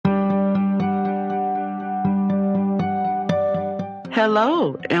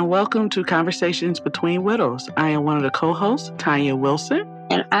Hello, and welcome to Conversations Between Widows. I am one of the co-hosts, Tanya Wilson.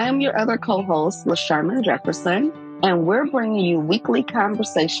 And I am your other co-host, LaSharma Jefferson. And we're bringing you weekly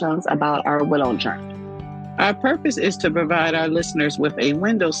conversations about our widow journey. Our purpose is to provide our listeners with a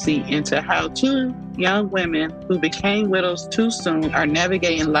window seat into how two young women who became widows too soon are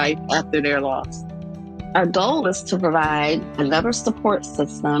navigating life after their loss. Our goal is to provide another support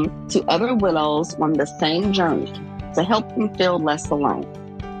system to other widows on the same journey to help them feel less alone.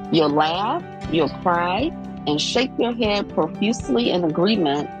 You'll laugh, you'll cry, and shake your head profusely in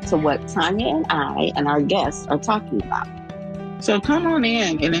agreement to what Tanya and I and our guests are talking about. So come on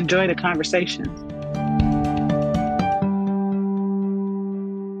in and enjoy the conversation.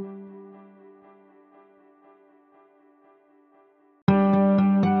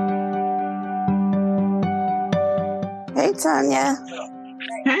 Hey, Tanya.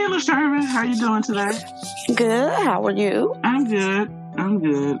 Hey, LaSharma. How you doing today? Good. How are you? I'm good.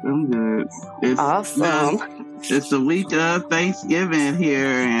 It's awesome. It's the week of Thanksgiving here,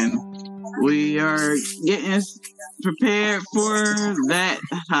 and we are getting prepared for that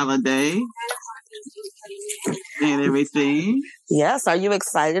holiday and everything. Yes. Are you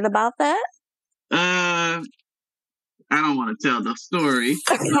excited about that? I don't want to tell the story,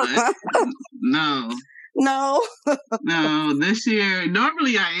 but no. No, this year,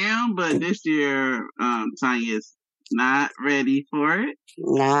 normally I am, but this year, Tanya's not ready for it.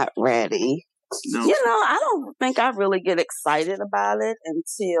 Not ready. No. I don't think I really get excited about it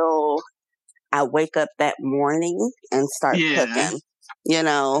until I wake up that morning and start cooking.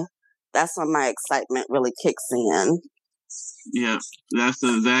 That's when my excitement really kicks in. Yeah, that's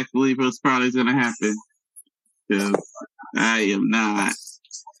exactly what's probably going to happen. Because I am not.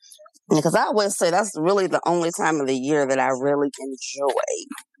 Because I always say that's really the only time of the year that I really enjoy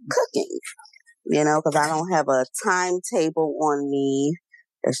cooking. Because I don't have a timetable on me.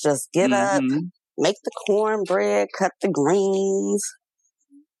 It's just get up, make the cornbread, cut the greens.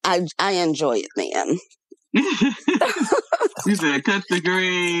 I enjoy it then. You said cut the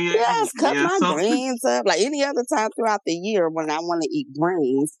greens. Yes, cut my greens up. Like any other time throughout the year when I want to eat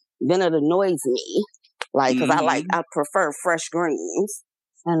greens, then it annoys me. Because I prefer fresh greens.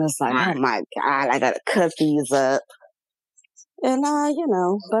 And it's like, right. Oh my God, I gotta cut these up. And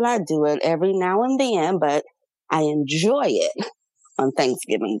but I do it every now and then, but I enjoy it on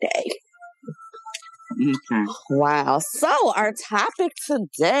Thanksgiving Day. Okay. Wow. So our topic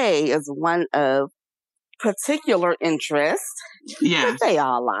today is one of particular interest. Yes. They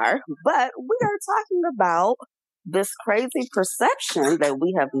all are. But we are talking about this crazy perception that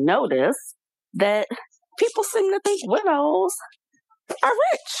we have noticed that people seem to think widows are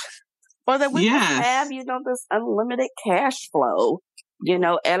rich. Or that we just have, this unlimited cash flow,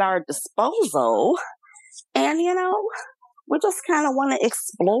 at our disposal. And, we just kind of want to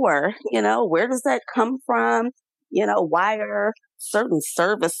explore, where does that come from? Why are certain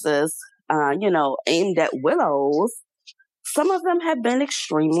services, aimed at widows? Some of them have been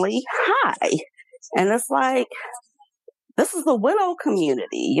extremely high. And it's like, this is the widow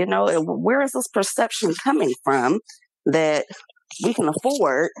community, where is this perception coming from that we can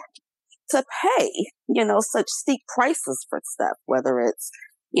afford to pay, such steep prices for stuff, whether it's,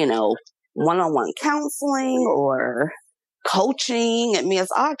 one-on-one counseling or coaching. I mean,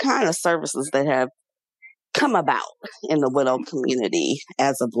 it's all kinds of services that have come about in the widow community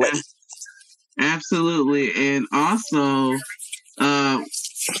as of late. Absolutely. And also,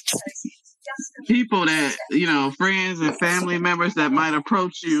 people that, friends and family members that might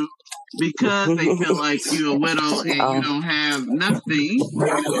approach you because they feel like you're a widow and you don't have nothing.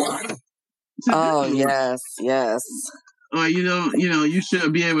 Oh, yes. Or you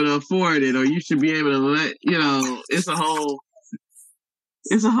should be able to afford it, or you should be able to let, it's a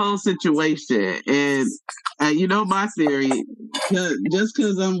whole situation. And my theory, just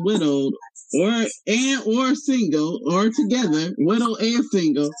because I'm widowed or single or together, widow and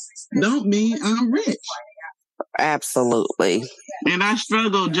single, don't mean I'm rich. Absolutely. And I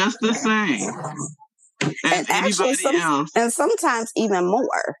struggle just the same as anybody else. And sometimes even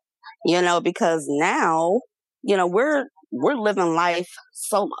more, because now, we're living life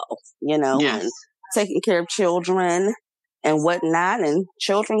solo, yes. and taking care of children and whatnot. And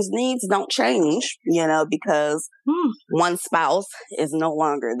children's needs don't change, because one spouse is no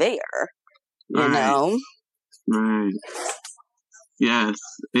longer there, Right. Yes,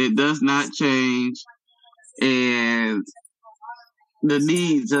 it does not change. And the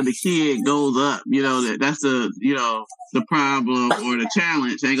needs of the kid goes up. That's the problem or the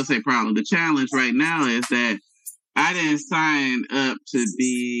challenge. I ain't gonna say problem. The challenge right now is that I didn't sign up to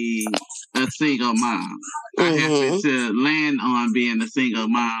be a a single mom. I happened to land on being a single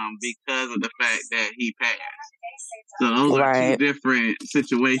mom because of the fact that he passed. So those are two different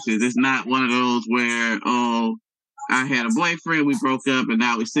situations. It's not one of those where, oh, I had a boyfriend, we broke up, and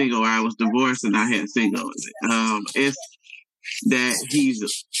now we're single, or I was divorced and I had single. It's that he's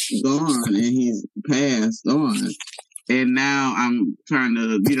gone and he's passed on. And now I'm trying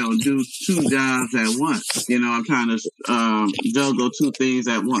to, do two jobs at once. I'm trying to juggle two things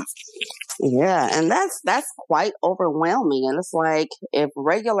at once. Yeah, and that's quite overwhelming. And it's like if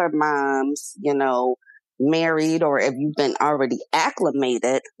regular moms, married, or if you've been already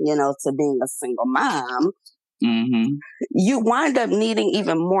acclimated, to being a single mom, you wind up needing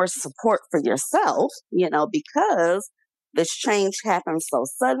even more support for yourself, because this change happens so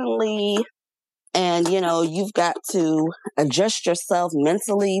suddenly. And, you've got to adjust yourself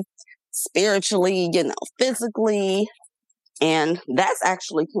mentally, spiritually, physically. And that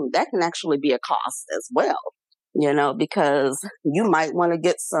can actually be a cost as well, because you might want to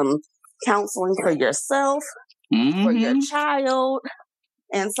get some counseling for yourself, for your child.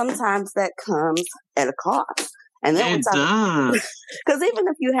 And sometimes that comes at a cost. And then because even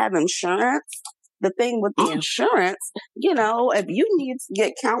if you have insurance, the thing with the insurance, if you need to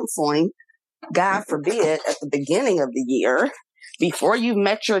get counseling, God forbid, at the beginning of the year, before you've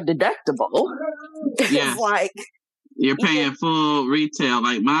met your deductible, it's like you're paying full retail.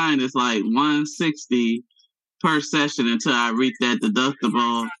 Like mine is like $160 per session until I reach that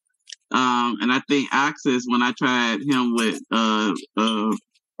deductible. And I think Access, when I tried him with a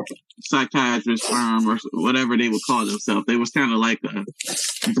psychiatrist firm or whatever they would call themselves, they was kind of like a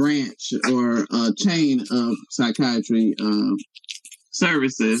branch or a chain of psychiatry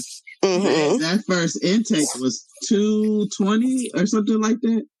services. That first intake was $220 or something like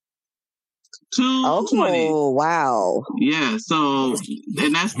that. $220. Oh, wow. Yeah, so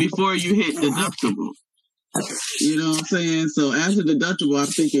and that's before you hit deductible. You know what I'm saying? So after deductible, I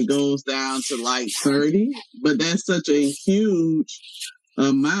think it goes down to like $30, but that's such a huge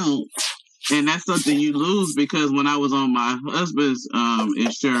amount. And that's something you lose because when I was on my husband's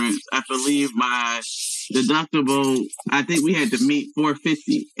insurance, I believe my deductible, I think we had to meet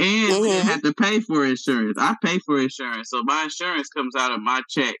 $450, and we had to pay for insurance. I pay for insurance, so my insurance comes out of my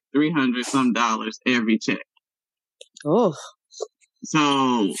check, $300 some every check. Oh,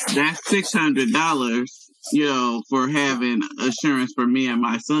 so that's $600, for having insurance for me and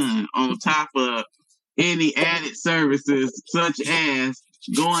my son, on top of any added services such as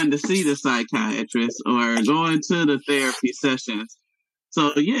going to see the psychiatrist or going to the therapy sessions.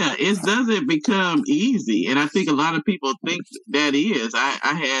 So yeah, it doesn't become easy. And I think a lot of people think that is. I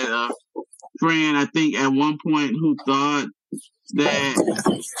had a friend, I think at one point, who thought that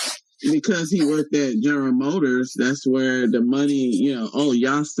because he worked at General Motors, that's where the money,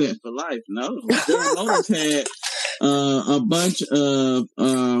 y'all set for life. No, General Motors had a bunch of,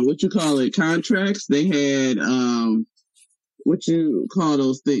 contracts. They had, what you call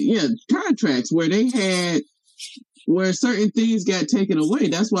those things? Yeah, contracts where certain things got taken away.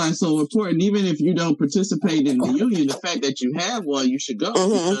 That's why it's so important. Even if you don't participate in the union, the fact that you have one, you should go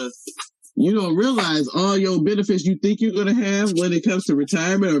because you don't realize all your benefits you think you're going to have when it comes to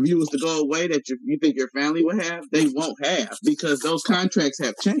retirement, or if you was to go away that you think your family will have, they won't have because those contracts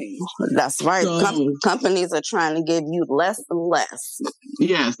have changed. That's right. So, companies are trying to give you less and less.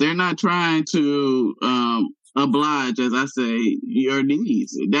 Yes, they're not trying to oblige, as I say, your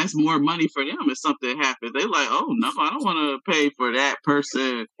needs. That's more money for them if something happens. They're like, oh no, I don't want to pay for that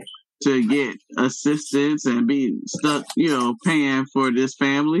person to get assistance and be stuck, paying for this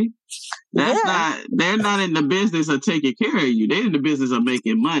family. They're not in the business of taking care of you. They're in the business of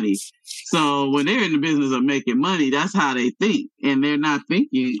making money. So when they're in the business of making money, that's how they think. And they're not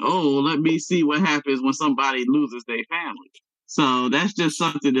thinking, oh, let me see what happens when somebody loses their family. So that's just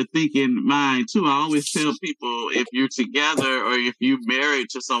something to think in mind too. I always tell people, if you're together or if you're married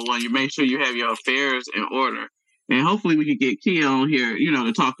to someone, you make sure you have your affairs in order. And hopefully we can get Kia on here,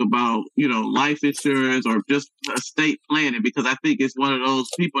 to talk about, life insurance or just estate planning, because I think it's one of those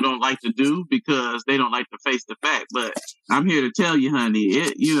people don't like to do because they don't like to face the fact. But I'm here to tell you, honey,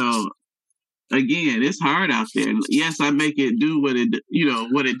 again, it's hard out there. Yes, I make it do what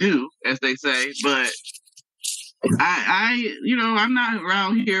it do, as they say, but I'm not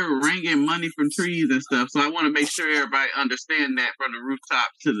around here wringing money from trees and stuff. So I want to make sure everybody understand that from the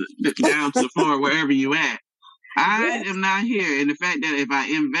rooftop to down to the floor, wherever you at. I am not here. And the fact that if I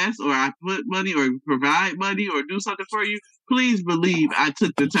invest or I put money or provide money or do something for you, please believe I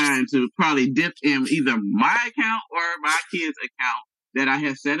took the time to probably dip in either my account or my kids' account that I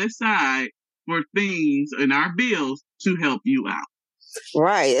have set aside for things in our bills to help you out.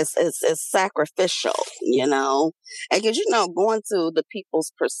 Right. It's sacrificial, and because going to the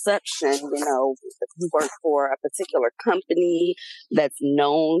people's perception, if you work for a particular company that's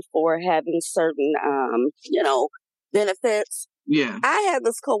known for having certain, benefits. Yeah. I had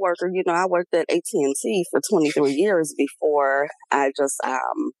this coworker. I worked at AT&T for 23 years before I just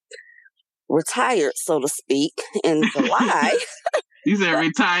retired, so to speak, in July. You said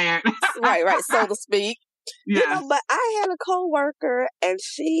retired. right, so to speak. Yeah. But I had a coworker, and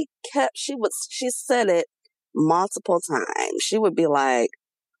she said it multiple times. She would be like,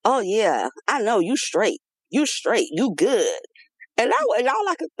 "Oh yeah, I know you straight, you good," and all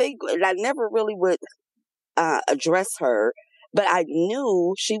I could think, and I never really would address her, but I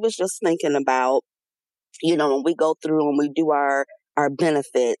knew she was just thinking about, when we go through and we do our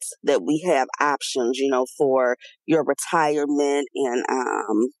benefits, that we have options, for your retirement, and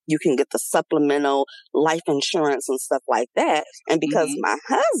you can get the supplemental life insurance and stuff like that. And because my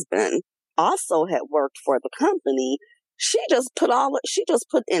husband also had worked for the company, she just put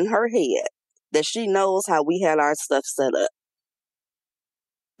in her head that she knows how we had our stuff set up.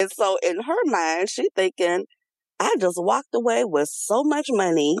 And so in her mind, she thinking, I just walked away with so much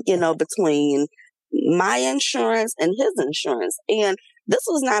money, between my insurance and his insurance. And this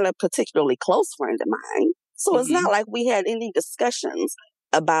was not a particularly close friend of mine. So it's not like we had any discussions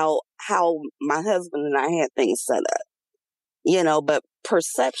about how my husband and I had things set up, but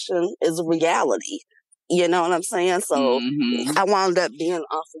perception is reality. You know what I'm saying? So I wound up being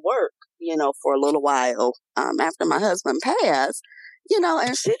off work, for a little while after my husband passed,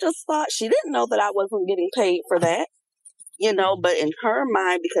 and she just thought, she didn't know that I wasn't getting paid for that. But in her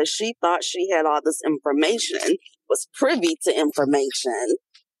mind, because she thought she had all this information, was privy to information,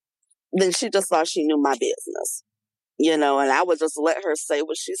 then she just thought she knew my business, and I would just let her say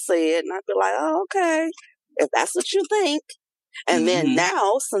what she said, and I'd be like, oh, okay, if that's what you think. And then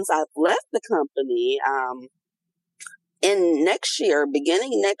now, since I've left the company, beginning next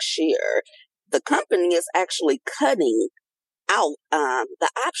year, the company is actually cutting out the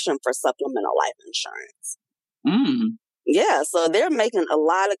option for supplemental life insurance. Yeah, so they're making a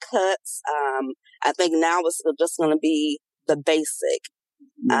lot of cuts. I think now it's just going to be the basic.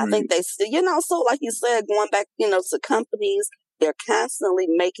 I think they still, so like you said, going back, to companies, they're constantly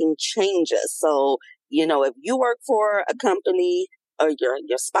making changes. So, if you work for a company or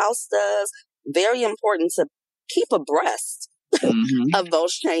your spouse does, very important to keep abreast of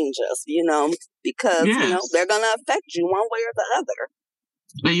those changes, because, they're going to affect you one way or the other.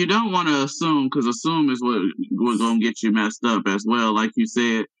 And you don't want to assume, because assume is what's going to get you messed up as well. Like you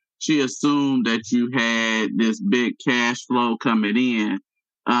said, she assumed that you had this big cash flow coming in.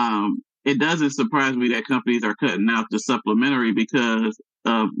 It doesn't surprise me that companies are cutting out the supplementary because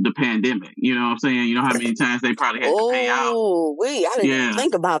of the pandemic. You know what I'm saying? You know how many times they probably had to pay out? Oh, I didn't even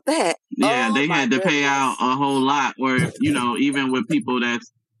think about that. Yeah, they had to pay out a whole lot. Or, even with people that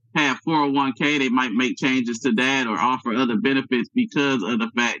have 401k, they might make changes to that or offer other benefits because of the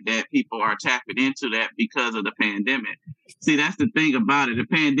fact that people are tapping into that because of the pandemic. See, that's the thing about it. The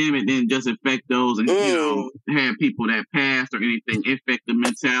pandemic didn't just affect those and, have people that passed or anything. It affected the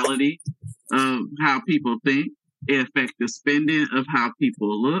mentality of how people think. It affects the spending of how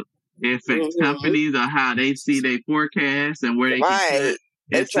people look. It affects companies of how they see their forecast and where they can cut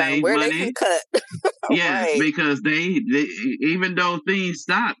and save money. They can cut. Yes, because they even though things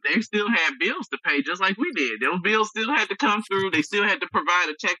stopped, they still had bills to pay, just like we did. Those bills still had to come through. They still had to provide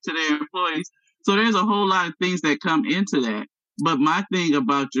a check to their employees. So there's a whole lot of things that come into that. But my thing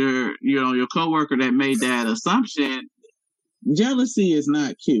about your coworker that made that assumption, jealousy is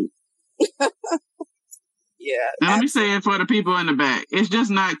not cute. Yeah. Now, let me say it for the people in the back. It's just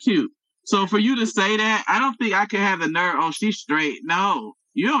not cute. So for you to say that, I don't think I could have the nerve, oh, she's straight. No,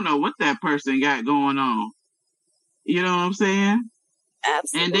 you don't know what that person got going on. You know what I'm saying?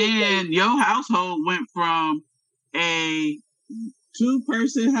 Absolutely. And then your household went from a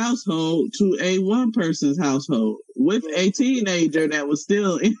 2-person household to a 1-person's household with a teenager that was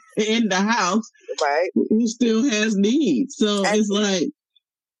still in the house, right? Who still has needs. So it's like,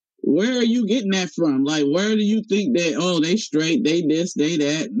 where are you getting that from? Like, where do you think that, oh, they straight, they this, they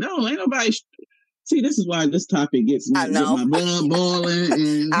that? No, ain't nobody. See, this is why this topic gets my blood boiling.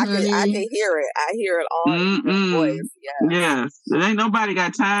 And, I can hear it. I hear it all in your voice. Yes. Ain't nobody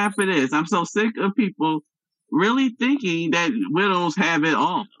got time for this. I'm so sick of people really thinking that widows have it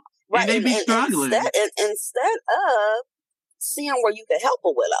all. Right. And they be struggling. Instead of seeing where you can help a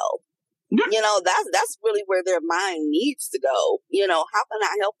widow. That's really where their mind needs to go. How can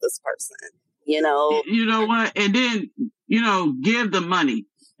I help this person? You know what? And then, give the money.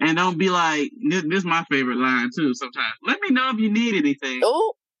 And don't be like, this is my favorite line too sometimes. Let me know if you need anything.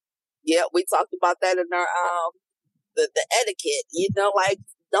 Oh, yeah, we talked about that in our the etiquette. You know, like,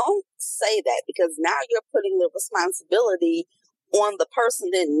 don't say that, because now you're putting the responsibility on the person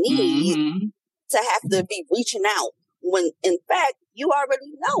that needs to have to be reaching out, when in fact you already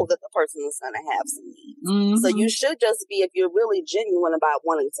know that the person is going to have some needs. So you should just be, if you're really genuine about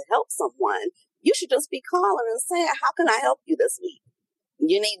wanting to help someone, you should just be calling and saying, how can I help you this week? Do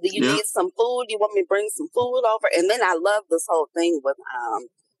you need some food? You want me to bring some food over? And then I love this whole thing with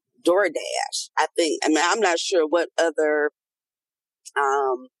DoorDash. I'm not sure what other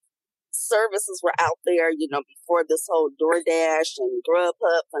services were out there, before this whole DoorDash and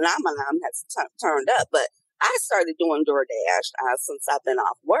Grubhub phenomenon has turned up. But I started doing DoorDash since I've been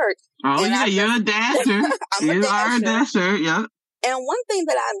off work. Oh, yeah, you're a dasher. You are a dasher, yeah. And one thing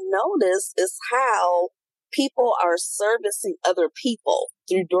that I noticed is how people are servicing other people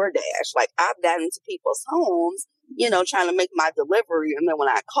through DoorDash. Like, I've gotten into people's homes, trying to make my delivery. And then when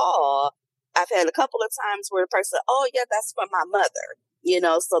I call, I've had a couple of times where the person said, oh, yeah, that's for my mother.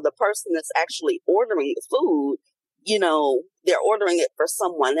 So the person that's actually ordering the food, they're ordering it for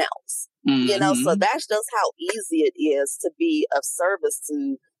someone else. So that's just how easy it is to be of service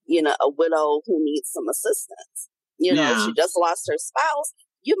to, a widow who needs some assistance. She just lost her spouse.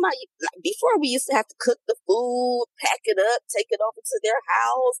 Before we used to have to cook the food, pack it up, take it over to their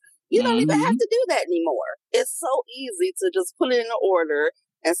house. You don't even have to do that anymore. It's so easy to just put it in an order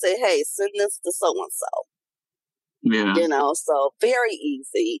and say, hey, send this to so-and-so. Yeah. So very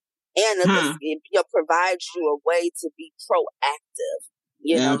easy. And it provides you a way to be proactive,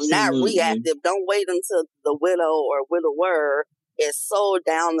 not reactive. Don't wait until the widow or widower is so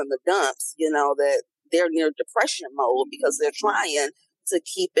down in the dumps, that they're near depression mode because they're trying to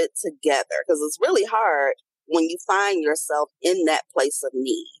keep it together. Because it's really hard when you find yourself in that place of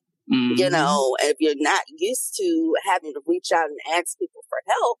need. And if you're not used to having to reach out and ask people for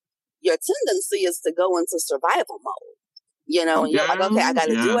help, your tendency is to go into survival mode. And you're like, okay, I got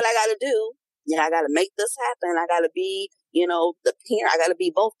to do what I got to do. I got to make this happen. I got to be, the parent. I got to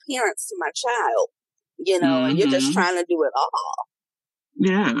be both parents to my child. And you're just trying to do it all.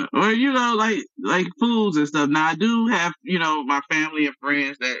 Yeah, or like foods and stuff. Now I do have my family and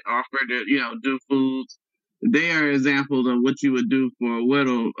friends that offer to do foods. They are examples of what you would do for a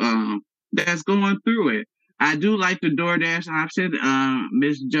widow that's going through it. I do like the DoorDash option.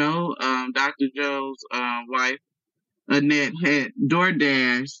 Miss Joe, Dr. Joe's wife, Annette, had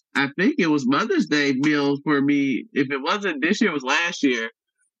DoorDash. I think it was Mother's Day meals for me. If it wasn't this year, it was last year.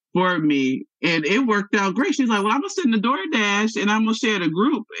 For me, and it worked out great. She's like, well, I'm gonna send the DoorDash and I'm gonna share the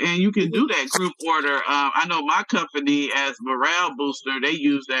group, and you can do that group order. I know my company, as Morale Booster, they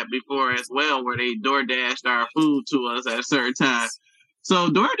used that before as well, where they DoorDashed our food to us at a certain time. So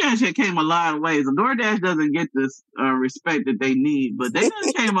DoorDash had came a long ways. DoorDash doesn't get this respect that they need, but they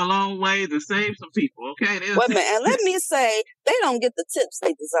done came a long way to save some people. Okay, wait a minute, and let me say, they don't get the tips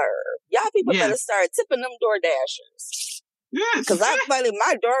they deserve. Y'all people better start tipping them DoorDashers. Yes. Because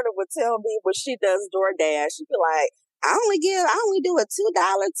my daughter would tell me when she does DoorDash, she'd be like, I only do a $2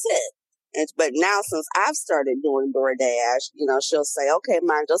 tip. But now since I've started doing DoorDash, she'll say, okay,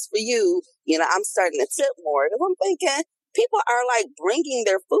 Mom, just for you, I'm starting to tip more. Because I'm thinking people are like bringing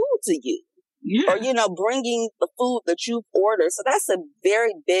their food to you. Yeah. Or, bringing the food that you've ordered. So that's a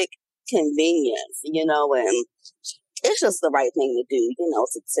very big convenience, and it's just the right thing to do,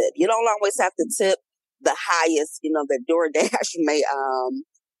 to tip. You don't always have to tip the highest, that DoorDash may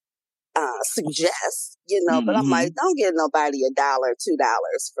suggest, but I'm like, don't give nobody $1,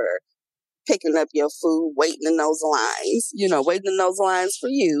 $2 for picking up your food, waiting in those lines for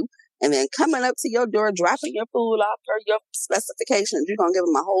you, and then coming up to your door, dropping your food off per your specifications. You're going to give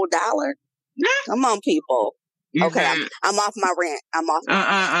them a whole $1? Come on, people. Okay, I'm off my rant. I'm off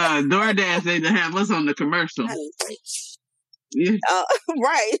my rant. DoorDash, they have us on the commercial. Yeah.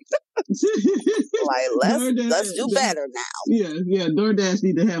 Right. Like, let's do better now. Yeah. DoorDash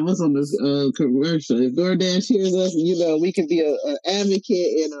need to have us on this commercial. If DoorDash hears us, we can be an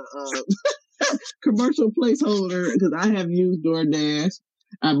advocate and a commercial placeholder, because I have used DoorDash.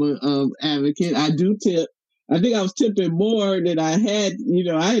 I'm an advocate. I do tip. I think I was tipping more than I had.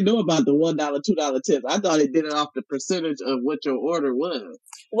 I didn't know about the $1, $2 tips. I thought it did it off the percentage of what your order was.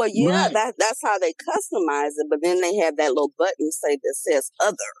 Well, yeah, right. That's how they customize it. But then they have that little button that says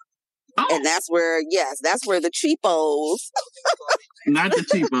other. Oh. And that's where the cheapos. Not the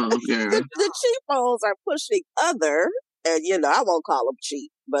cheapos, girl. The cheapos are pushing other. And, I won't call them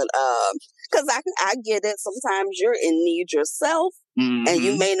cheap. But because I get it. Sometimes you're in need yourself. Mm-hmm. And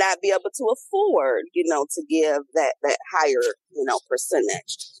you may not be able to afford, to give that higher,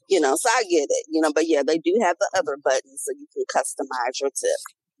 percentage. So I get it, but yeah, they do have the other buttons so you can customize your tip.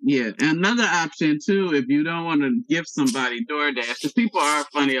 Yeah, and another option too, if you don't want to give somebody DoorDash, because people are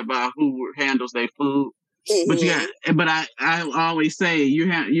funny about who handles their food. Mm-hmm. But I always say you're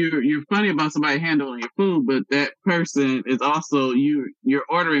funny about somebody handling your food, but that person is also you're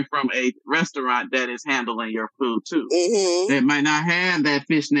ordering from a restaurant that is handling your food too. Mm-hmm. That might not have that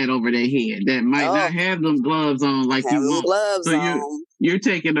fishnet over their head. That might not have them gloves on like you want. Gloves so you're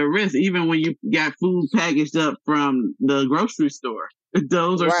taking a risk, even when you got food packaged up from the grocery store.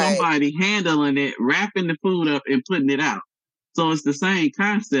 Those are somebody handling it, wrapping the food up and putting it out. So it's the same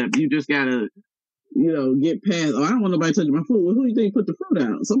concept. You just gotta, get past. Oh, I don't want nobody touching my food. Well, who do you think put the food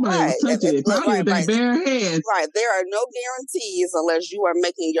out? Somebody was touching it, probably with their bare hands. Right. There are no guarantees unless you are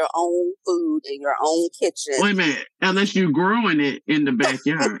making your own food in your own kitchen. Wait a minute. Unless you're growing it in the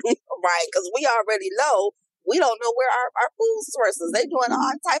backyard. Right, because we already know. We don't know where our food sources. They're doing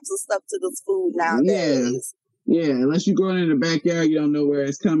all types of stuff to this food nowadays. Yeah, unless you grow it in the backyard, you don't know where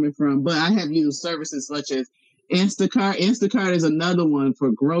it's coming from. But I have used services such as Instacart. Instacart is another one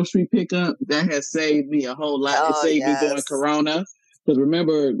for grocery pickup. That has saved me a whole lot. It saved me during Corona. Because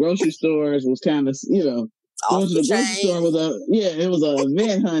remember, grocery stores was kind of, going to the grocery store was it was an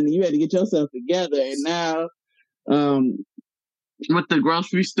event, honey. You had to get yourself together. And now, with the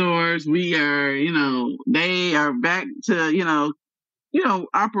grocery stores, we are, they are back to,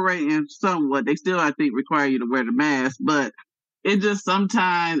 operating somewhat. They still, I think, require you to wear the mask, but it just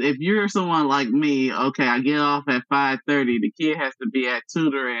sometimes, if you're someone like me, okay, I get off at 5:30, the kid has to be at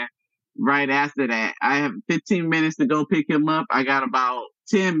tutoring right after that. I have 15 minutes to go pick him up. I got about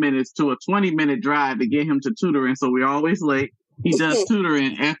 10 minutes to a 20-minute drive to get him to tutoring, so we're always late. He does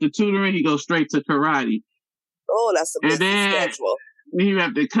tutoring. After tutoring, he goes straight to karate. Oh, that's a busy schedule. You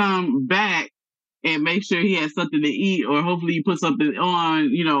have to come back and make sure he has something to eat, or hopefully you put something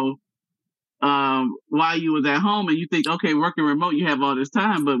on, while you was at home, and you think, okay, working remote, you have all this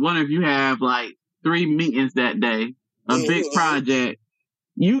time, but what if you have like 3 meetings that day, a big project?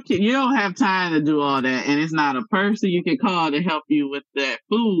 You don't have time to do all that, and it's not a person you can call to help you with that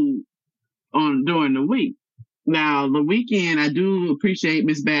food during the week. Now, the weekend, I do appreciate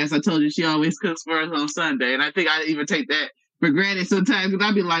Miss Bass. I told you she always cooks for us on Sunday, and I think I even take that for granted sometimes, because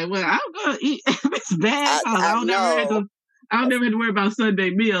I'd be like, well, I'm going to eat Miss Bass. I'll never have to worry about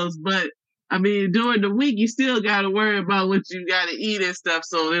Sunday meals, but I mean, during the week, you still got to worry about what you got to eat and stuff.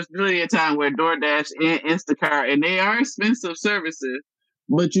 So there's plenty of time where DoorDash and Instacart, and they are expensive services,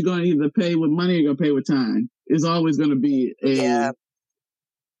 but you're going to either pay with money or you're going to pay with time. It's always going to be a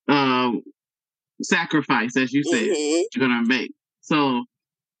sacrifice, as you said, you're going to make. So,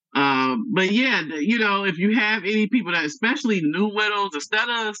 but yeah, if you have any people that, especially new widows, instead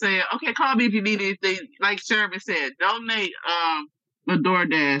of saying, okay, call me if you need anything, like Sherman said, donate a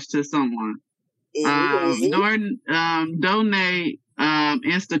DoorDash to someone. Donate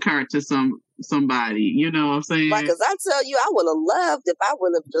Instacart to somebody. You know what I'm saying? Right, because I tell you, I would have loved if I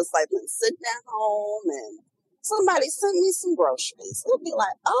would have just been sitting at home and somebody sent me some groceries. It'd be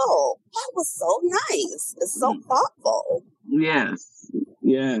like, oh, that was so nice. It's so thoughtful. Yes.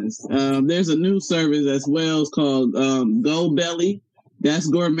 There's a new service as well. It's called Go Belly. That's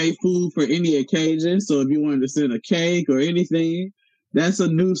gourmet food for any occasion. So if you wanted to send a cake or anything, that's a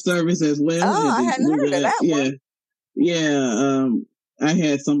new service as well. Oh, I hadn't heard of that one. Yeah. I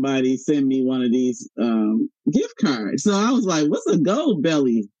had somebody send me one of these gift cards. So I was like, what's a Go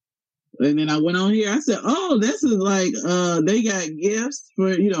Belly? And then I went on here. I said, oh, this is like, they got gifts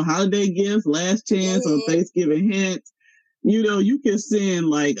for, holiday gifts, last chance on Thanksgiving hints. You can send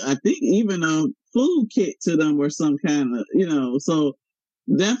like, I think even a food kit to them or some kind of, so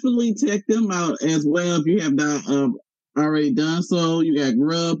definitely check them out as well if you have not already done so. You got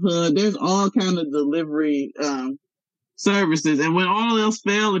Grubhub. There's all kind of delivery services. And when all else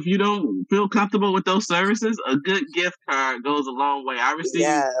fail, if you don't feel comfortable with those services, a good gift card goes a long way. I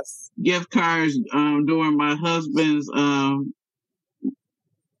received gift cards during my husband's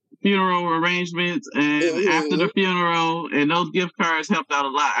funeral arrangements and after the funeral, and those gift cards helped out a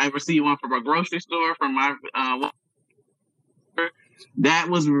lot. I received one from a grocery store from my that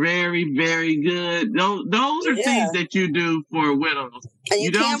was very, very good. Those are things that you do for widows. And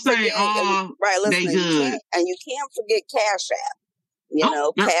you don't say, they good. You can't forget Cash App.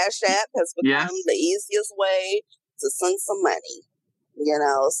 Cash App has become the easiest way to send some money.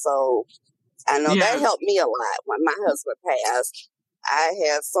 So I know that helped me a lot when my husband passed. I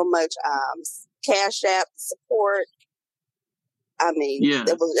had so much Cash App support. I mean,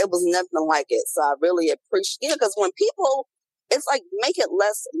 it was nothing like it. So I really appreciate it, because when people, it's like make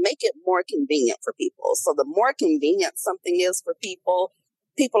it more convenient for people. So the more convenient something is for people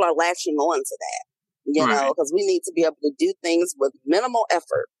people are latching on to that, you know, because we need to be able to do things with minimal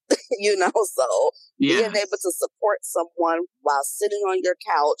effort, you know, so being able to support someone while sitting on your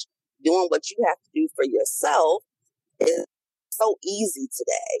couch, doing what you have to do for yourself is so easy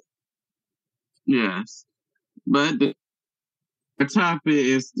today. Yes. But the topic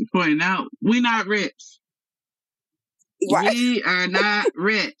is pointing out, we're not rich. Right. We are not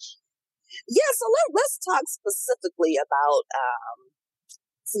rich. Yeah, so let's talk specifically about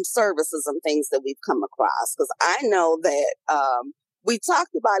some services and things that we've come across, because I know that we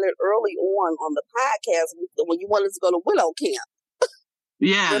talked about it early on the podcast when you wanted to go to Willow Camp.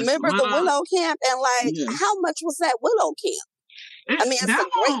 Yeah, remember the Willow Camp, and how much was that Willow Camp? I mean, it's a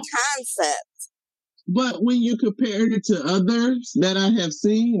great concept. But when you compare it to others that I have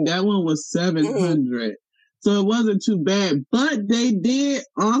seen, that one was $700. Mm-hmm. So it wasn't too bad. But they did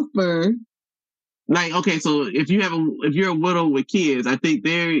offer, like, okay, so if you're a widow with kids, I think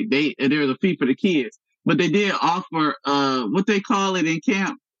there's a fee for the kids. But they did offer what they call it in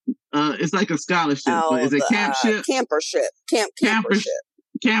camp. It's like a scholarship. But is it campship? Campership.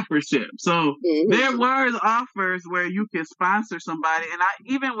 Campership. So there were offers where you could sponsor somebody, and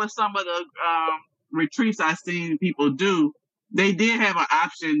even with some of the retreats I've seen people do, they did have an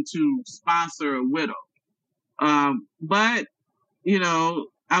option to sponsor a widow. But, you know,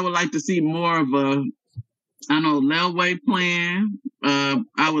 I would like to see more of a, layaway plan.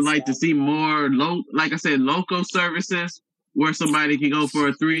 I would like to see more, local services where somebody can go for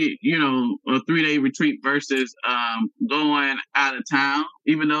a 3-day retreat versus going out of town,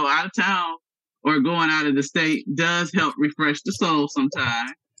 even though out of town or going out of the state does help refresh the soul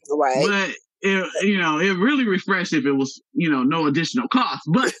sometimes. Right. But it really refreshed if it was, no additional cost.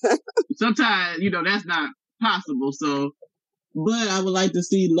 But sometimes, that's not possible. So, but I would like to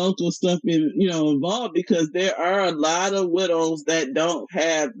see local stuff involved, because there are a lot of widows that don't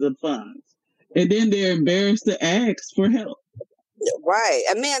have the funds. And then they're embarrassed to ask for help. Right.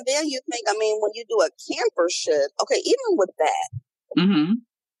 And man, then you think, when you do a campership, okay, even with that, mm-hmm.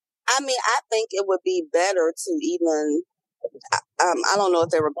 I think it would be better to even, I don't know if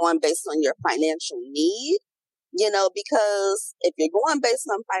they were going based on your financial need, because if you're going based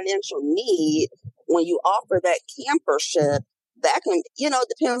on financial need, when you offer that campership, that can,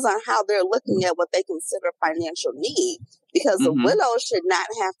 depends on how they're looking at what they consider financial need, because the widow should not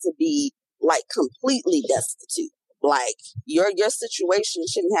have to be like completely destitute. Like your situation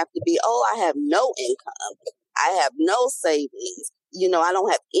shouldn't have to be, I have no income. I have no savings. I don't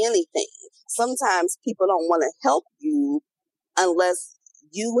have anything. Sometimes people don't want to help you unless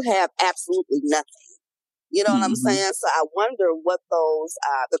you have absolutely nothing. You know what I'm saying? So I wonder what those,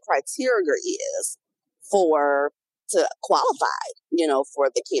 the criteria is to qualify, for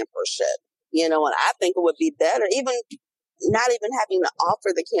the campership. And I think it would be better, even not even having to offer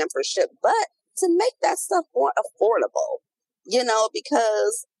the campership, but to make that stuff more affordable,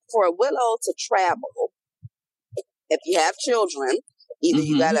 because for a widow to travel, if you have children, either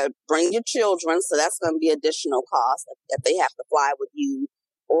you got to bring your children, so that's going to be additional cost if they have to fly with you,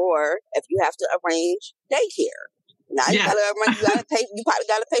 or if you have to arrange daycare. Now you got to pay. You probably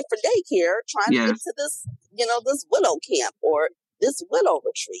got to pay for daycare trying to get to this, this widow camp or this widow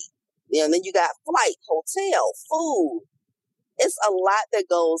retreat. And then you got flight, hotel, food. It's a lot that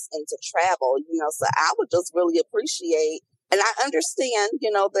goes into travel, so I would just really appreciate, and I understand,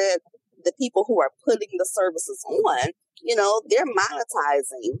 that the people who are putting the services on, they're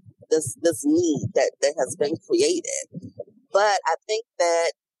monetizing this need that has been created. But I think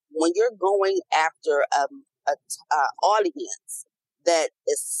that when you're going after an audience that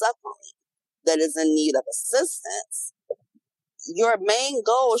is suffering, that is in need of assistance, your main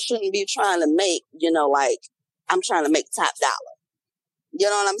goal shouldn't be trying to make, I'm trying to make top dollar. You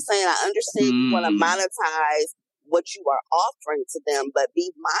know what I'm saying? I understand you want to monetize what you are offering to them, but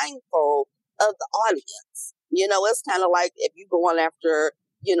be mindful of the audience. It's kind of like if you're going after,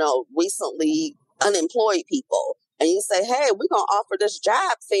 recently unemployed people, and you say, hey, we're going to offer this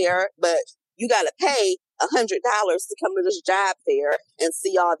job fair, but you got to pay $100 to come to this job fair and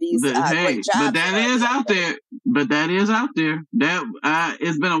see all these great jobs. But that is out there. That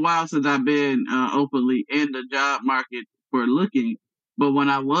it's been a while since I've been openly in the job market for looking. But when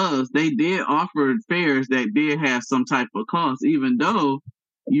I was, they did offer fairs that did have some type of cost. Even though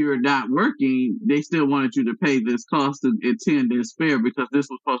you're not working, they still wanted you to pay this cost to attend this fair, because this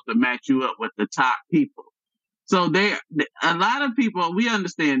was supposed to match you up with the top people. So a lot of people, we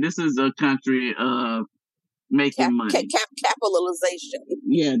understand this is a country of making money. Capitalization.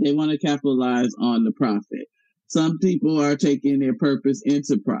 Yeah, they want to capitalize on the profit. Some people are taking their purpose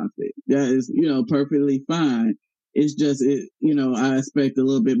into profit. That is, perfectly fine. it's just, I expect a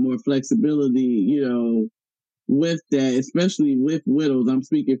little bit more flexibility, with that, especially with widows. I'm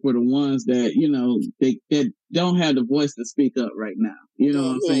speaking for the ones that, that don't have the voice to speak up right now. You know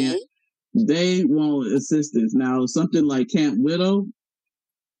what I'm saying? They want assistance. Now, something like Camp Widow,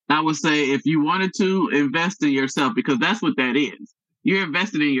 I would say if you wanted to invest in yourself, because that's what that is. You're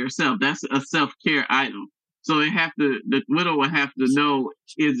invested in yourself. That's a self-care item. So the widow would have to know,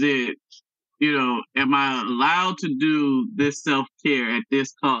 is it, am I allowed to do this self-care at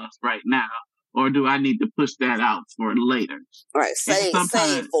this cost right now? Or do I need to push that out for later? Right, save for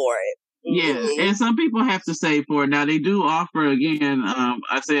it. Yeah, and some people have to save for it. Now, they do offer, again,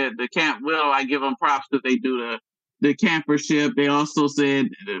 I said the Camp Widow, I give them props because they do the campership. They also said,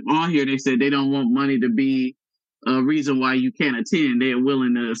 on here, they said they don't want money to be a reason why you can't attend. They're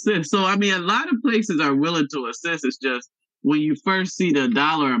willing to assist. So, I mean, a lot of places are willing to assist. It's just when you first see the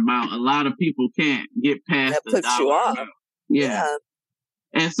dollar amount, a lot of people can't get past the dollar amount. Yeah.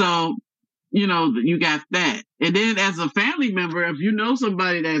 And so, you got that. And then as a family member, if you know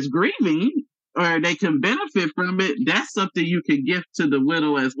somebody that's grieving or they can benefit from it, that's something you can gift to the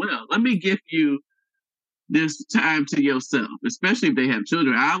widow as well. Let me gift you this time to yourself, especially if they have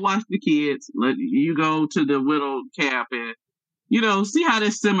children. I watch the kids. Let you go to the widow camp and, see how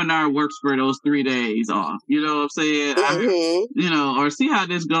this seminar works for those 3 days off. You know what I'm saying? Or see how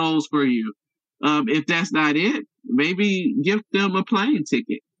this goes for you. If that's not it, maybe gift them a plane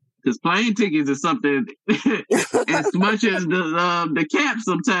ticket. Because plane tickets is something as much as the cap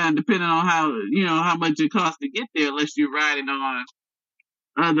sometimes, depending on how much it costs to get there, unless you're riding on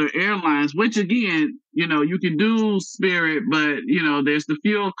other airlines, which again, you can do Spirit, but there's the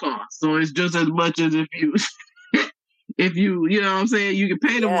fuel cost. So it's just as much as if you you know what I'm saying, you can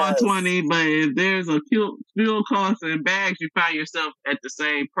pay the $120, but if there's a fuel cost and bags, you find yourself at the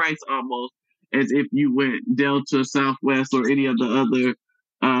same price almost as if you went Delta, Southwest, or any of the other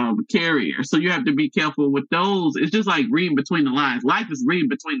carrier. So you have to be careful with those. It's just like reading between the lines. Life is reading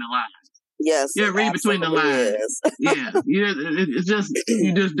between the lines. Yes. Yeah, read between the lines. Yeah. It's just,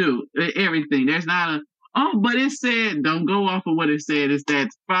 you just do everything. There's not but it said, don't go off of what it said. It's that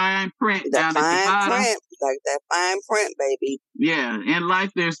fine print down at the bottom. Like that fine print, baby. Yeah. In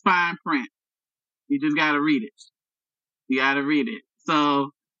life, there's fine print. You just got to read it. So,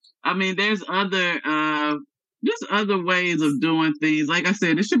 I mean, there's just other ways of doing things. Like I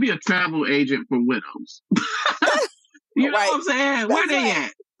said, there should be a travel agent for widows. You know what I'm saying? Where they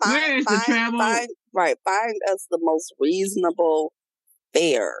at? Where is the travel? Find us the most reasonable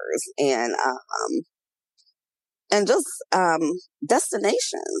fares and just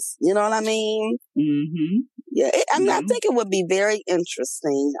destinations. You know what I mean? Mm-hmm. Yeah, I think it would be very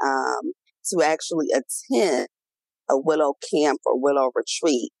interesting to actually attend a widow camp or widow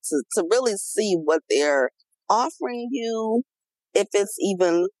retreat to really see what they're offering you, if it's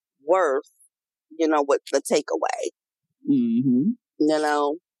even worth, what the takeaway. Mm-hmm.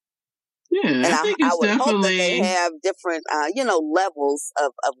 Yeah, and I would hope that they have different, levels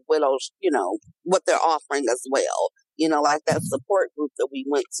of widows, what they're offering as well. Like that support group that we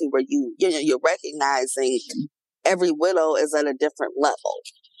went to, where you're recognizing every widow is at a different level,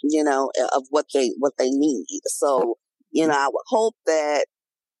 of what they need. So, I would hope that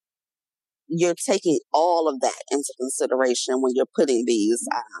you're taking all of that into consideration when you're putting these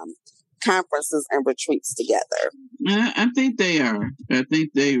conferences and retreats together. I think they are. I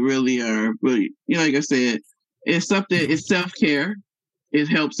think they really are. But like I said, it's self-care. It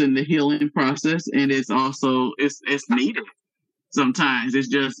helps in the healing process, and it's also it's needed. Sometimes it's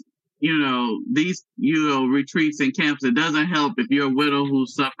just these retreats and camps. It doesn't help if you're a widow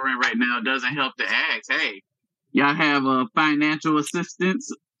who's suffering right now. It doesn't help to ask, hey, y'all have a financial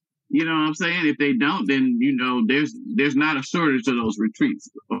assistance. You know what I'm saying? If they don't, then there's not a shortage of those retreats,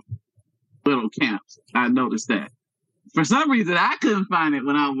 little camps. I noticed that. For some reason, I couldn't find it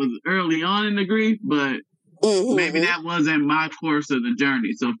when I was early on in the grief, but maybe that wasn't my course of the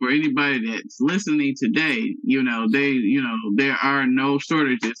journey. So for anybody that's listening today, there are no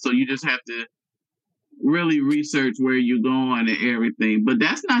shortages. So you just have to really research where you're going and everything. But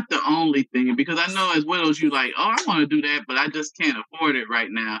that's not the only thing, because I know as widows, you're like, oh, I want to do that, but I just can't afford it right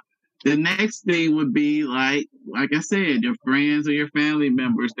now. The next thing would be like I said, your friends or your family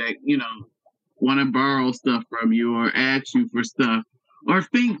members that, want to borrow stuff from you or ask you for stuff or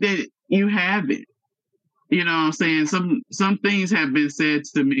think that you have it. You know what I'm saying? Some things have been said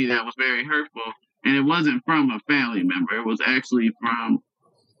to me that was very hurtful, and it wasn't from a family member. It was actually from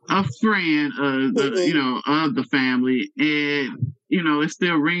a friend of the family. And, it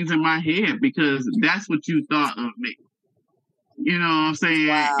still rings in my head because that's what you thought of me. You know what I'm saying?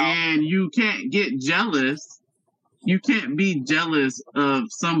 Wow. And you can't get jealous you can't be jealous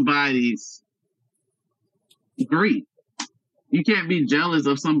of somebody's grief. You can't be jealous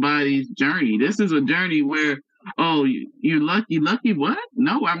of somebody's journey. This is a journey where, oh, you're lucky. Lucky what?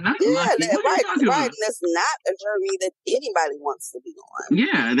 No, I'm not lucky. Right. And it's not a journey that anybody wants to be on.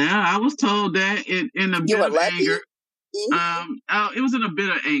 Yeah, I was told that in a bit of anger. Mm-hmm. It was in a bit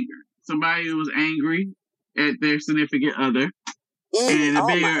of anger. Somebody who was angry at their significant other. And a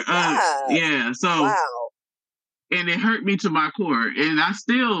bigger, yeah. So, wow. And it hurt me to my core. And I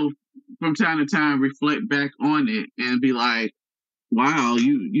still, from time to time, reflect back on it and be like, wow,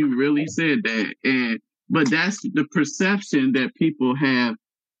 you really said that. But that's the perception that people have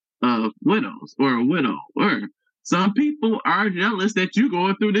of widows or a widow. Or some people are jealous that you're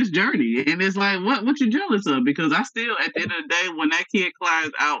going through this journey. And it's like, what you jealous of? Because I still, at the end of the day, when that kid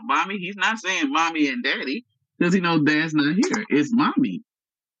cries out, mommy, he's not saying mommy and daddy. Because he knows dad's not here. It's mommy.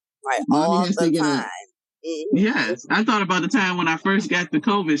 Right, mommy all the time. Yes. I thought about the time when I first got the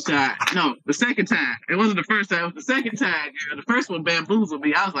COVID shot. No, the second time. It wasn't the first time. It was the second time. Girl. The first one bamboozled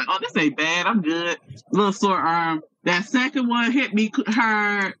me. I was like, oh, this ain't bad. I'm good. Little sore arm. That second one hit me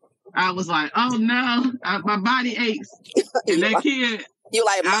hard. I was like, oh, no. My body aches. And that kid... You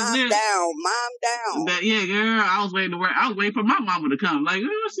like, mom down. Yeah, girl. I was waiting for my mama to come. Like,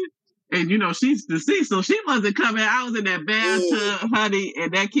 oh, and, she's deceased, so she wasn't coming. I was in that bathtub, honey,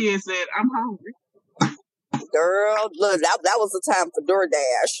 and that kid said, I'm hungry. Girl, look, that was the time for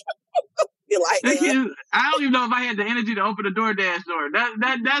DoorDash. You're like, I don't even know if I had the energy to open the DoorDash door.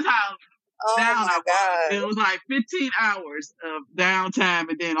 That's how down I was. It was like 15 hours of downtime,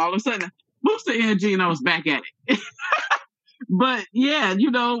 and then all of a sudden, boost the energy, and I was back at it. But, yeah,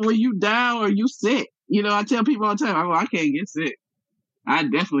 when you down or you sick, I tell people all the time, I can't get sick. I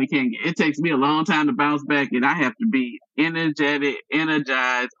definitely can't. It takes me a long time to bounce back, and I have to be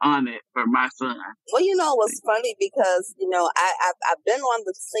energized on it for my son. Well, what's funny because I've been on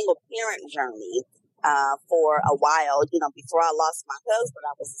the single parent journey for a while. Before I lost my husband,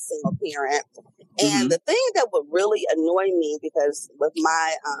 I was a single parent, and the thing that would really annoy me because with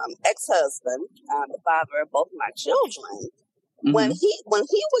my ex-husband, the father of both of my children, when he would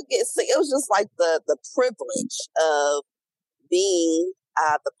get sick, it was just like the privilege of being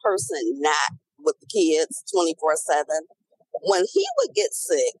the person not with the kids 24/7. When he would get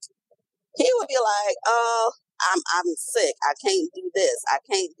sick, he would be like, "Oh, I'm sick. I can't do this. I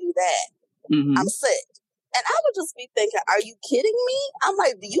can't do that. I'm sick." And I would just be thinking, "Are you kidding me?" I'm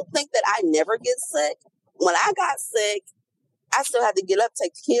like, "Do you think that I never get sick? When I got sick, I still had to get up,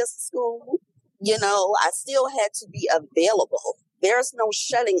 take the kids to school. I still had to be available. There's no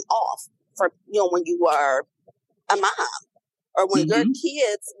shutting off for when you are a mom." Or when your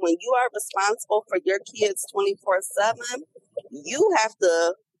kids, when you are responsible for your kids 24/7, you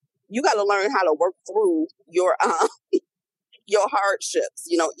got to learn how to work through your your hardships.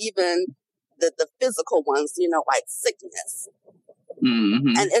 Even the physical ones. Like sickness,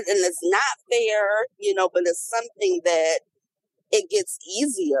 and it's not fair. But it's something that it gets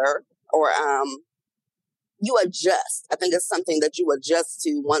easier, or you adjust. I think it's something that you adjust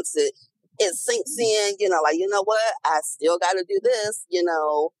to once it sinks in, like, what? I still got to do this,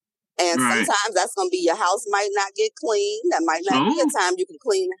 and sometimes that's going to be your house might not get clean. That might not be a time you can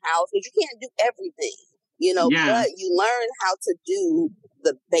clean the house, but you can't do everything, but you learn how to do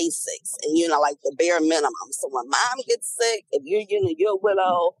the basics and, like the bare minimum. So when mom gets sick, if you're a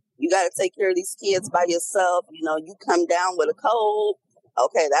widow, you got to take care of these kids by yourself. You come down with a cold.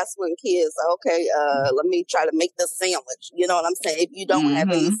 Okay, that's when kids, let me try to make this sandwich. You know what I'm saying? If you don't have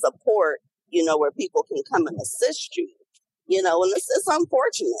any support, where people can come and assist you, and it's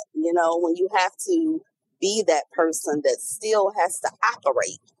unfortunate, when you have to be that person that still has to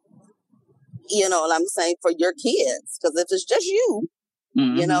operate, you know what I'm saying, for your kids. Because if it's just you,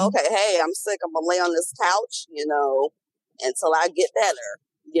 okay, hey, I'm sick, I'm going to lay on this couch, until I get better,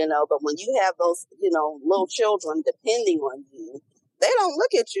 but when you have those, little children depending on you, they don't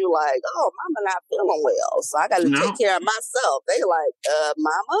look at you like, oh, mama not feeling well, so I got to take care of myself. They like,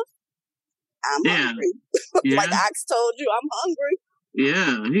 mama, I'm hungry. Like Ox told you, I'm hungry.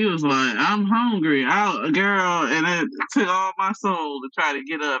 Yeah, he was like, I'm hungry. Girl, and it took all my soul to try to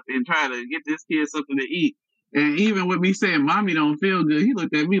get up and try to get this kid something to eat. And even with me saying, mommy don't feel good, he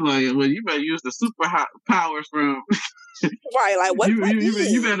looked at me like, well, you better use the super powers from... Right, like, what you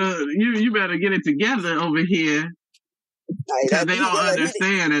better get it together over here. Because they don't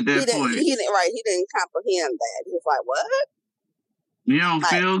understand at that point. He didn't comprehend that. He was like, what? You don't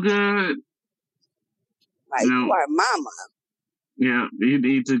feel good? Like, you are mama. Yeah, you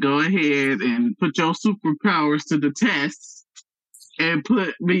need to go ahead and put your superpowers to the test and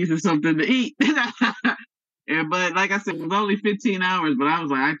put me to something to eat. but like I said, it was only 15 hours, but I was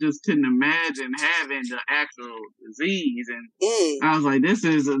like, I just couldn't imagine having the actual disease. And I was like, this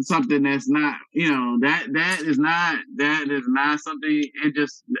is something that's not, that is not something,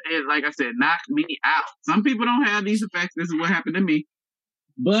 it, like I said, knocked me out. Some people don't have these effects. This is what happened to me.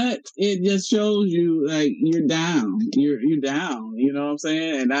 But it just shows you, like, you're down. You're down. You know what I'm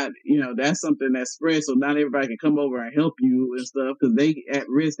saying? And that's something that spreads. So not everybody can come over and help you and stuff because they at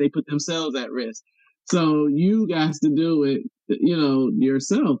risk. They put themselves at risk. So you got to do it,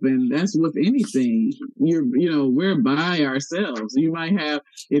 yourself. And that's with anything. We're by ourselves. You might have,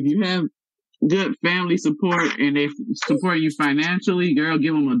 if you have good family support and they support you financially, girl,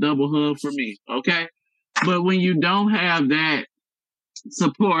 give them a double hug for me. Okay. But when you don't have that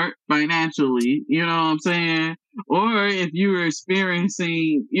support financially, you know what I'm saying? Or if you're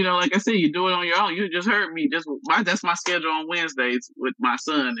experiencing, like I said, you do it on your own. You just heard me. That's my schedule on Wednesdays with my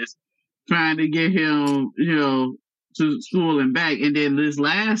son, is trying to get him, to school and back. And then this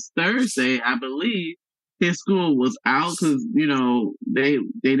last Thursday, I believe, his school was out because, they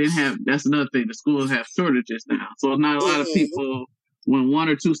didn't have, that's another thing, the schools have shortages now. So it's not a lot of people, when 1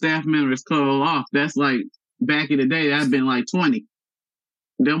 or 2 staff members call off, that's like, back in the day, that'd been like 20.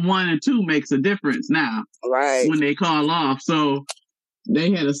 Then 1 and 2 makes a difference now. Right. When they call off. So they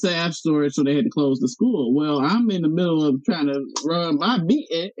had a staff shortage, so they had to close the school. Well, I'm in the middle of trying to run my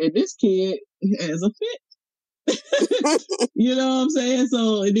meeting, and this kid has a fit. You know what I'm saying?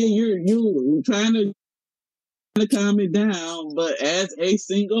 So, and then you're trying to calm it down, but as a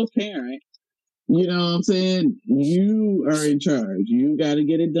single parent, you know what I'm saying? You are in charge. You got to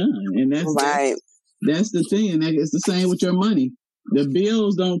get it done. And that's right. That's the thing. And it's the same with your money. The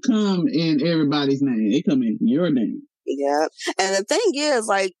bills don't come in everybody's name. They come in your name. Yeah. And the thing is,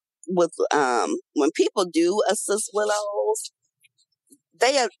 like, with when people do assist widows,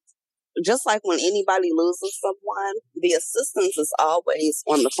 they are just like when anybody loses someone, the assistance is always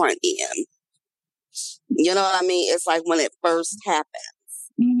on the front end. You know what I mean? It's like when it first happens.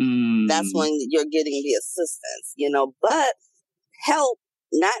 That's when you're getting the assistance, but help,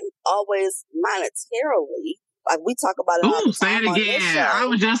 not always monetarily. Like we talk about it all the time. Say it again. I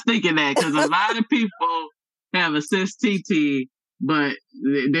was just thinking that because a lot of people have assist TT, but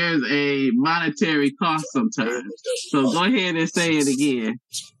there's a monetary cost sometimes. So go ahead and say it again.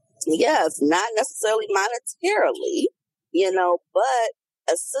 Yes, not necessarily monetarily, but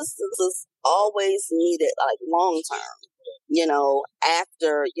assistance is always needed, like long term.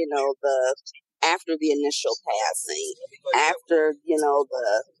 After the initial passing, after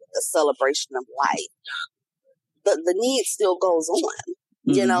the celebration of life. The need still goes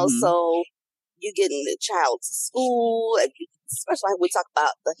on, so you getting the child to school, especially like we talk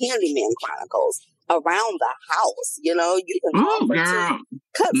about the Handyman Chronicles, around the house, you can offer to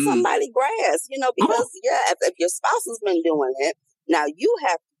cut somebody grass, because if your spouse has been doing it, now you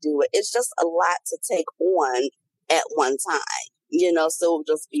have to do it. It's just a lot to take on at one time, so it would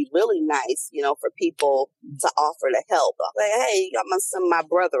just be really nice, for people to offer to help. Like, hey, I'm going to send my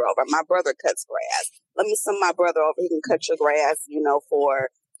brother over. My brother cuts grass. Let me send my brother over. He can cut your grass, for,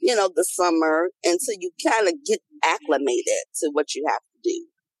 the summer until you kind of get acclimated to what you have to do.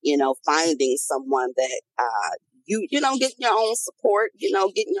 Finding someone that, getting your own support, getting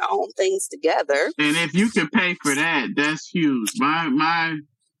your own things together. And if you can pay for that, that's huge. My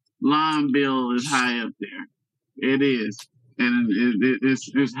lawn bill is high up there. It is. And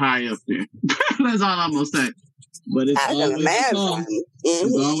it's high up there. That's all I'm going to say. But it's always a cost.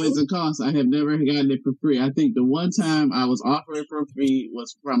 It's always a cost. I have never gotten it for free. I think the one time I was offered it for free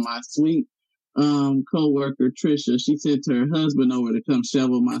was from my sweet co-worker, Trisha. She sent her husband over to come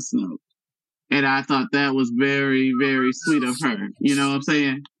shovel my snow. And I thought that was very, very sweet of her. You know what I'm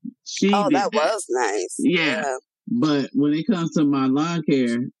saying? That was nice. Yeah. But when it comes to my lawn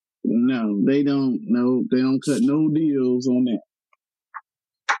care, no, they don't. No, they don't cut no deals on that.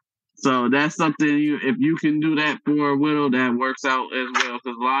 So that's something if you can do that for a widow, that works out as well.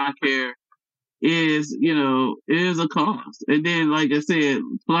 Because lawn care is a cost. And then, like I said,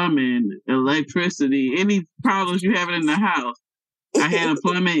 plumbing, electricity, any problems you have in the house. I had a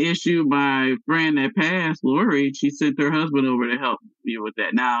plumbing issue. My friend that passed, Lori, she sent her husband over to help me with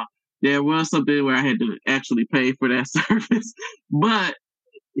that. Now, there was something where I had to actually pay for that service, but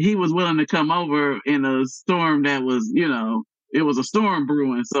he was willing to come over in a storm that was, it was a storm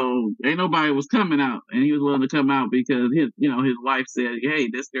brewing, so ain't nobody was coming out, and he was willing to come out because his wife said, "Hey,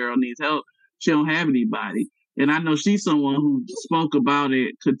 this girl needs help. She don't have anybody." And I know she's someone who spoke about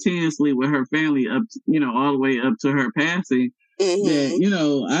it continuously with her family up, all the way up to her passing.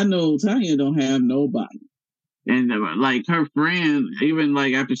 That I know Tanya don't have nobody. And like her friend, even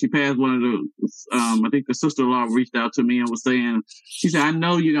like after she passed, one of the, I think the sister-in-law reached out to me and was saying, she said, I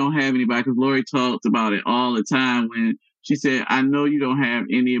know you don't have anybody, because Lori talks about it all the time, when she said, I know you don't have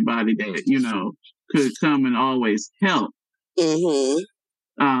anybody that, you know, could come and always help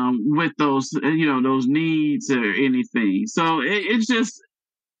with those, you know, those needs or anything. So it's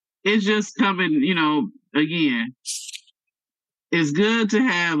just coming, you know, again, it's good to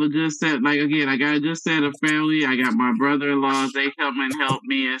have a good set. Like, again, I got a good set of family. I got my brother-in-laws. They come and help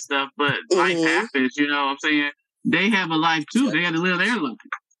me and stuff. But life happens, you know what I'm saying? They have a life, too. They got to live their life.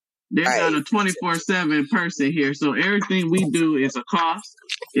 They're not a 24/7 person here. So everything we do is a cost.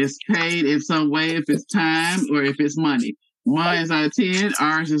 It's paid in some way, if it's time or if it's money. Mine is out of 10.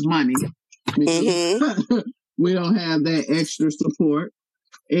 Ours is money. Because we don't have that extra support.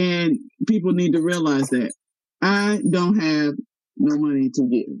 And people need to realize that. I don't have no money to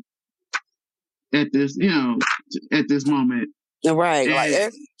give at this, you know, at this moment. Right. And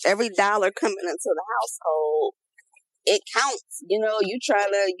like every dollar coming into the household, it counts. You know, you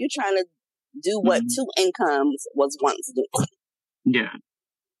trying to do what two incomes was once doing. Yeah.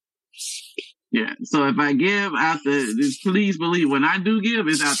 Yeah. So if I give out please believe when I do give,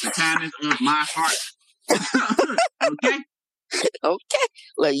 it's out the kindness of my heart. Okay? Okay.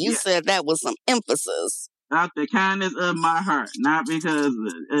 Well, you said that with some emphasis. Out the kindness of my heart, not because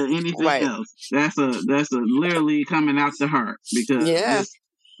of anything else. That's a literally coming out the heart, because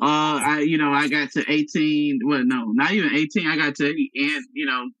I got to 18. Well, no, not even 18. I got to, and you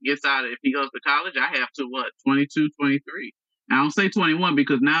know, gets out. If he goes to college, I have to 22, 23. I don't say 21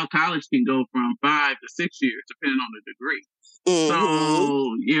 because now college can go from 5 to 6 years depending on the degree.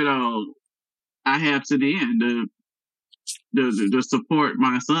 So you know, I have to the end to support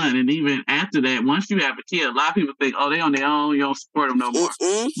my son. And even after that, once you have a kid, a lot of people think, oh, they on their own, you don't support them no more.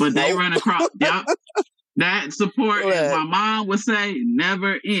 But they run across, that support, as my mom would say,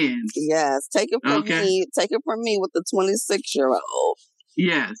 never ends. Yes, take it from me. Take it from me with the 26-year-old.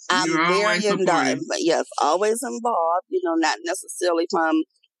 Yes, you're always involved. Yes, always involved. You know, not necessarily from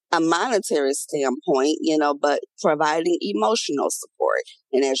a monetary standpoint, you know, but providing emotional support.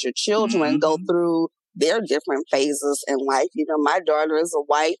 And as your children go through their different phases in life, you know, my daughter is a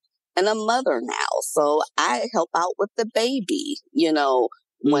wife and a mother now, so I help out with the baby, you know,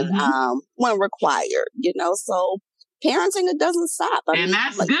 when required, you know. So parenting, it doesn't stop. And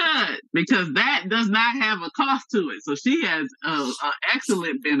that's good, because that does not have a cost to it. So she has an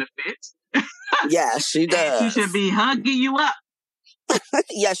excellent benefit. Yeah, she does. She should be hugging you up.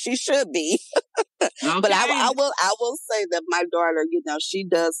 Yes, she should be. But I will say that my daughter, you know, she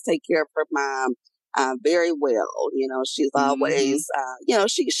does take care of her mom very well. You know, she's always, you know,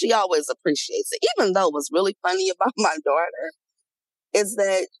 she always appreciates it. Even though what's really funny about my daughter is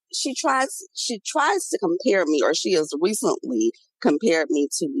that she tries to compare me, or she has recently compared me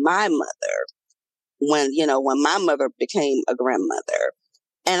to my mother when my mother became a grandmother.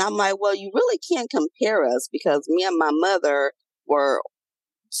 And I'm like, well, you really can't compare us, because me and my mother were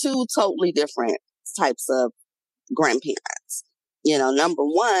two totally different types of grandparents. You know, number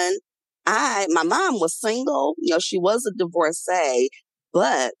one, my mom was single. You know, she was a divorcee,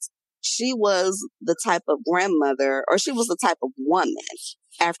 but she was the type of grandmother, or she was the type of woman.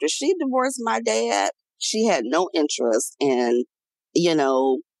 After she divorced my dad, she had no interest in, you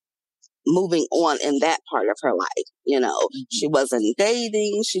know, moving on in that part of her life. You know, she wasn't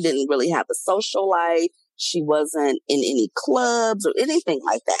dating. She didn't really have a social life. She wasn't in any clubs or anything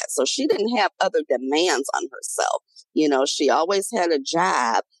like that. So she didn't have other demands on herself. You know, she always had a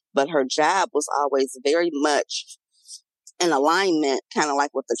job, but her job was always very much in alignment, kind of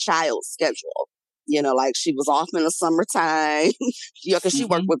like with the child's schedule. You know, like she was off in the summertime, you know, because she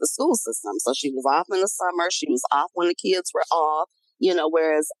worked with the school system. So she was off in the summer. She was off when the kids were off, you know,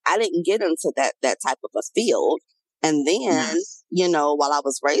 whereas I didn't get into that type of a field. And then, you know, while I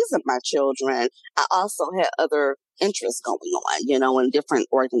was raising my children, I also had other interests going on, you know, in different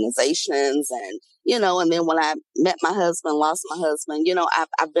organizations. And, you know, and then when I met my husband, lost my husband, you know,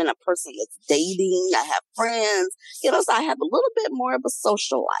 I've been a person that's dating. I have friends, you know, so I have a little bit more of a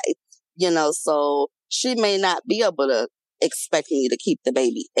social life, you know, so she may not be able to expect me to keep the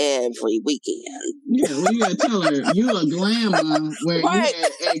baby every weekend. Yeah, well, you gotta tell her you a grandma where you had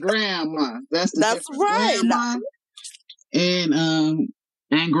a grandma. That's right. Grandma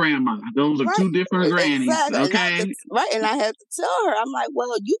and grandma. Those are two different grannies. Exactly. Okay. And I had to tell her, I'm like,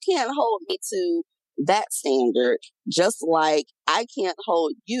 well, you can't hold me to that standard, just like I can't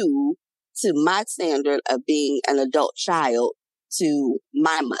hold you to my standard of being an adult child to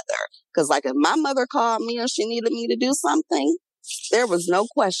my mother. Because like if my mother called me and she needed me to do something, there was no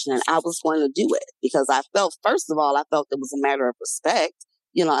question I was going to do it because I felt, first of all, I felt it was a matter of respect.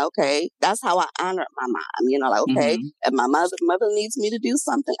 Okay, that's how I honored my mom. Okay, if my mother needs me to do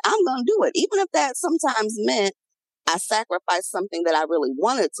something, I'm going to do it. Even if that sometimes meant I sacrificed something that I really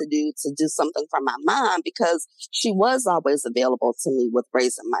wanted to do something for my mom, because she was always available to me with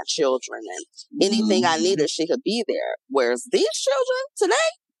raising my children, and anything I needed, she could be there. Whereas these children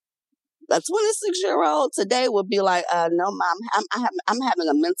today, a 26-year-old today would be like, no, mom, I'm having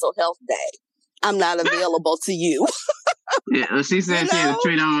a mental health day. I'm not available to you. Yeah, she said she had to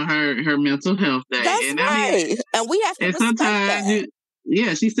treat on her mental health day. That's right. I mean, and we have to respect that.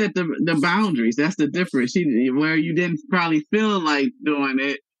 She set the boundaries. That's the difference. Where you didn't probably feel like doing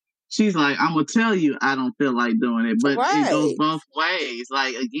it, she's like, I'm gonna tell you I don't feel like doing it. But it goes both ways.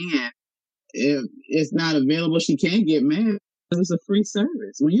 Like, again, if it's not available, she can't get mad. It's a free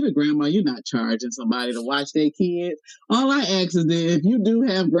service. When you're the grandma, you're not charging somebody to watch their kids. All I ask is that if you do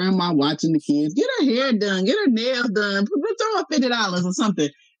have grandma watching the kids, get her hair done, get her nails done, throw her $50 or something.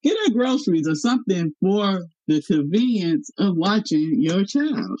 Get her groceries or something for the convenience of watching your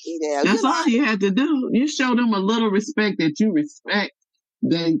child. Yeah, that's all you had to do. You show them a little respect, that you respect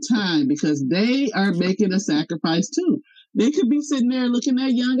their time, because they are making a sacrifice too. They could be sitting there looking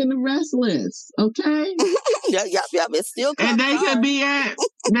at Young and the Restless, okay? Yep. It's still and they could be at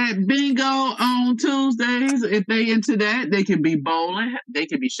that bingo on Tuesdays. If they into that, they could be bowling. They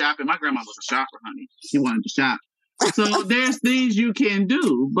could be shopping. My grandma was a shopper, honey. She wanted to shop. So there's things you can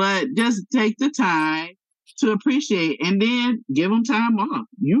do, but just take the time to appreciate, and then give them time off.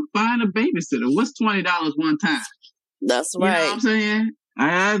 You find a babysitter. What's $20 one time? That's right. You know what I'm saying?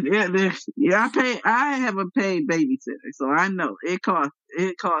 I have a paid babysitter, so I know it costs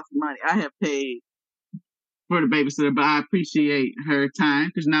money. I have paid for the babysitter, but I appreciate her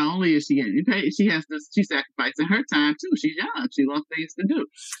time, because not only is she getting paid, she's sacrificing her time too. She's young. She wants things to do.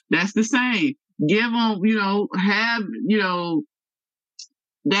 That's the same. Give them, have,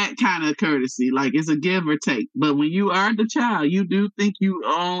 that kind of courtesy. Like, it's a give or take. But when you are the child, you do think you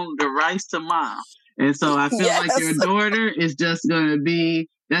own the rights to mom. And so I feel like your daughter is just going to be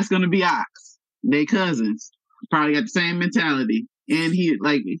Ox. They cousins. Probably got the same mentality. And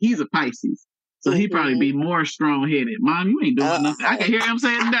he's a Pisces. So he probably be more strong-headed. Mom, you ain't doing nothing. I can hear him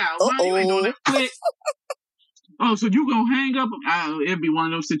saying now. Mom, you ain't doing that. Quit. Oh, so you gonna hang up? It'd be one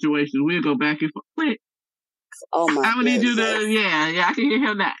of those situations. We'll go back and forth. Quit. Oh my! I would need you to. Yeah. I can hear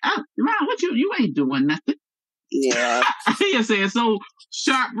him now. Mom, what you ain't doing nothing. Yeah. He saying so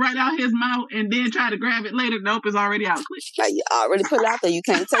sharp right out his mouth, and then try to grab it later. Nope, it's already out. Like, you already put it out there. You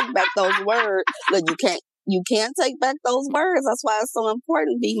can't take back those words. Look, you can't take back those words. That's why it's so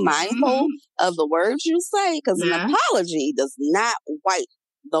important. Be mindful of the words you say, because an apology does not wipe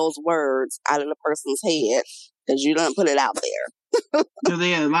those words out of the person's head, because you don't put it out there. Because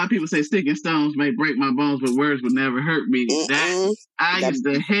a lot of people say sticking stones may break my bones, but words would never hurt me. I used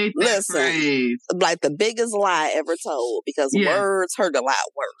to hate that phrase. Like the biggest lie ever told, because words hurt a lot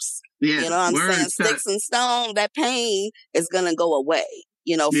worse. Yeah, you know what I'm saying? Sticks and stones, that pain is going to go away,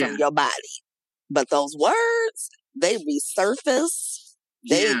 from your body. But those words, they resurface.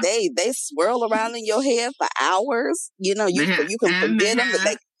 They swirl around in your head for hours. You can forget them,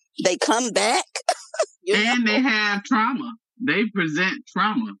 but they come back. They have trauma. They present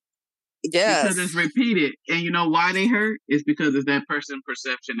trauma. Yes. Because it's repeated. And you know why they hurt? It's because it's that person's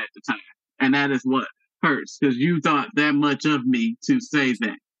perception at the time. And that is what hurts. Because you thought that much of me to say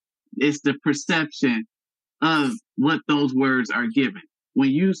that. It's the perception of what those words are given. When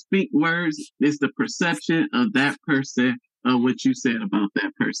you speak words, it's the perception of that person of what you said about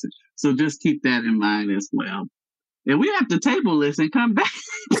that person. So just keep that in mind as well. And we have to table this and come back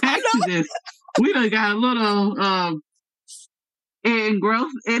to this. We done got a little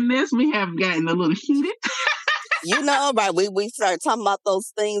engrossed in this. We have gotten a little heated. Right? We started talking about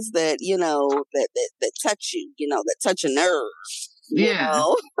those things that that touch you, that touch a nerve. Yes.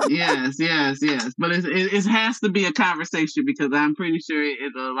 But it has to be a conversation, because I'm pretty sure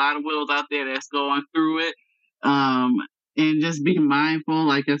it's a lot of wills out there that's going through it. And just be mindful,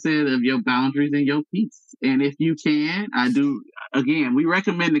 like I said, of your boundaries and your peace. And if you can, we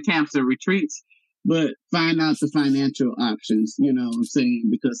recommend the camps and retreats, but find out the financial options, you know what I'm saying?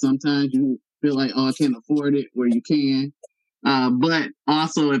 Because sometimes you feel like, I can't afford it, where you can. But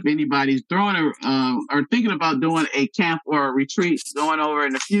also, if anybody's throwing or thinking about doing a camp or a retreat going over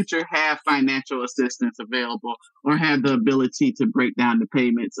in the future, have financial assistance available, or have the ability to break down the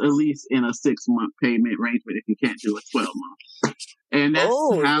payments, at least in a 6-month payment arrangement if you can't do a 12-month. And that's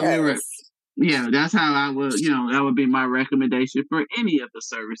that's how I would, that would be my recommendation for any of the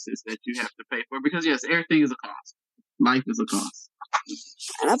services that you have to pay for. Because yes, everything is a cost. life is a cost.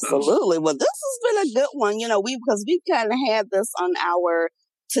 Absolutely. So. Well, this has been a good one, because we've kind of had this on our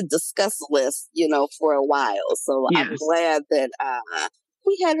to discuss list, for a while. So yes. I'm glad that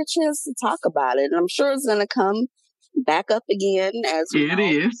we had a chance to talk about it. And I'm sure it's going to come back up again as it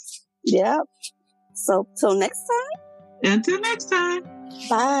is. Yeah. So till next time. Until next time.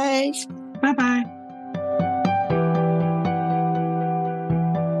 Bye. Bye-bye.